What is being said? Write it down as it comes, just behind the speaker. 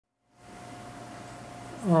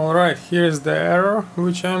Alright, here's the error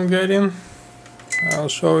which I'm getting. I'll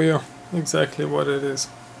show you exactly what it is.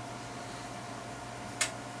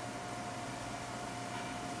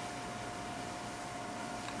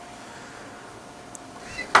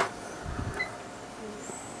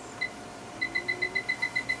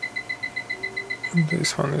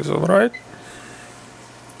 This one is alright.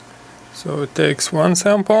 So it takes one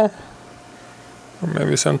sample, or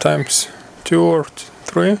maybe sometimes 2 or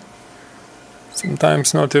 3,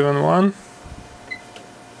 sometimes not even one.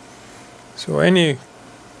 So any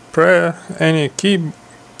key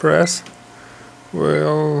press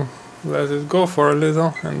will let it go for a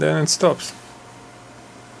little and then it stops.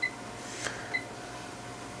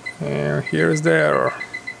 And here's the error.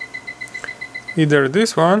 Either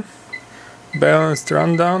this one, balanced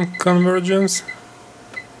rundown convergence,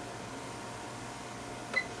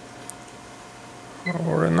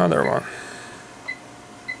 or another one.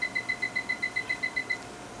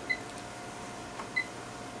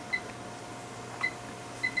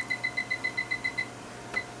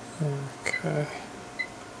 Okay.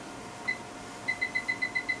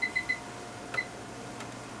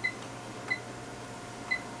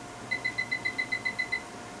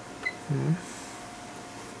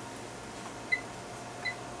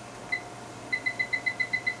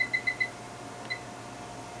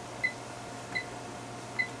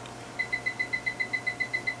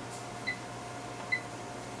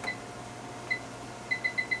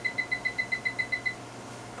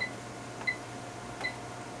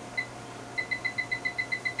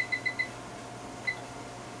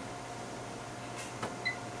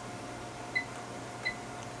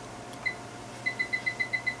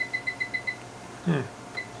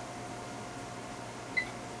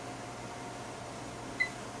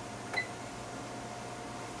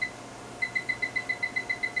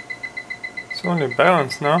 It's only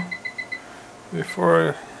balanced now.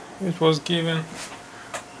 Before it was given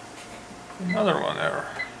another one error.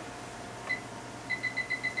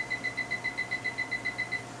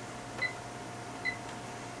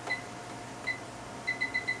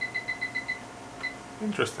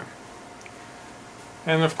 Interesting.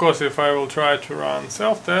 And of course, if I will try to run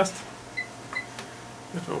self-test,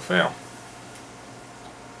 it will fail.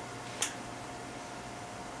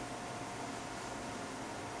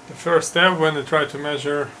 The first step when I try to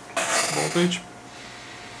measure voltage.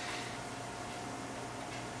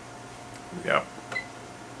 Yep.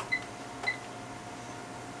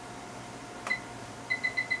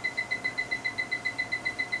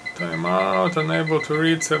 Timeout, unable to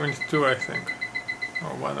read 72, I think.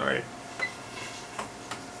 Or 108.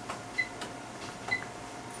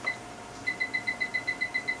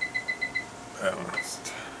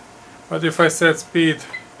 Balanced. But if I set speed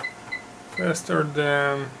faster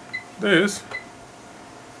than this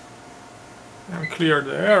and clear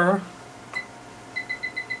the error,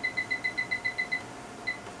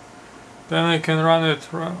 then I can run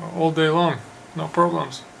it all day long, no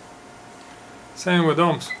problems. Same with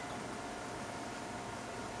ohms.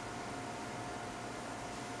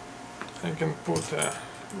 I can put a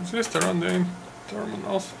resistor on the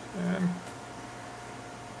terminals and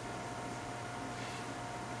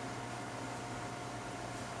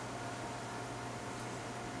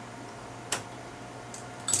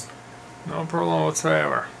no problem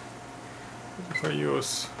whatsoever. If I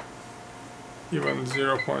use even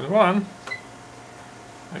 0.1,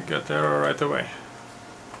 I get error right away.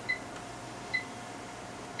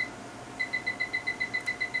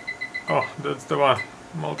 Oh, that's the one.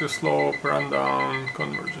 Multi-slope rundown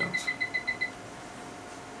convergence.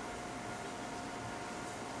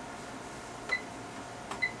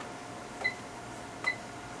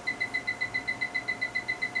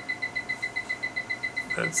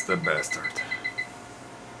 That's the bastard.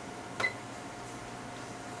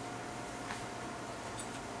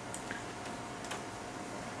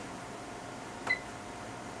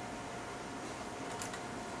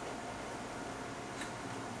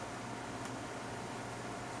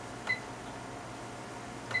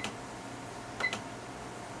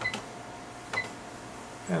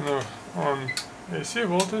 And on AC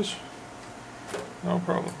voltage, no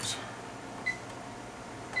problems.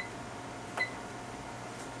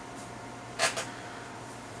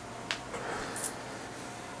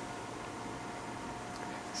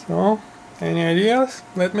 So, any ideas?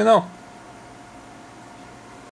 Let me know.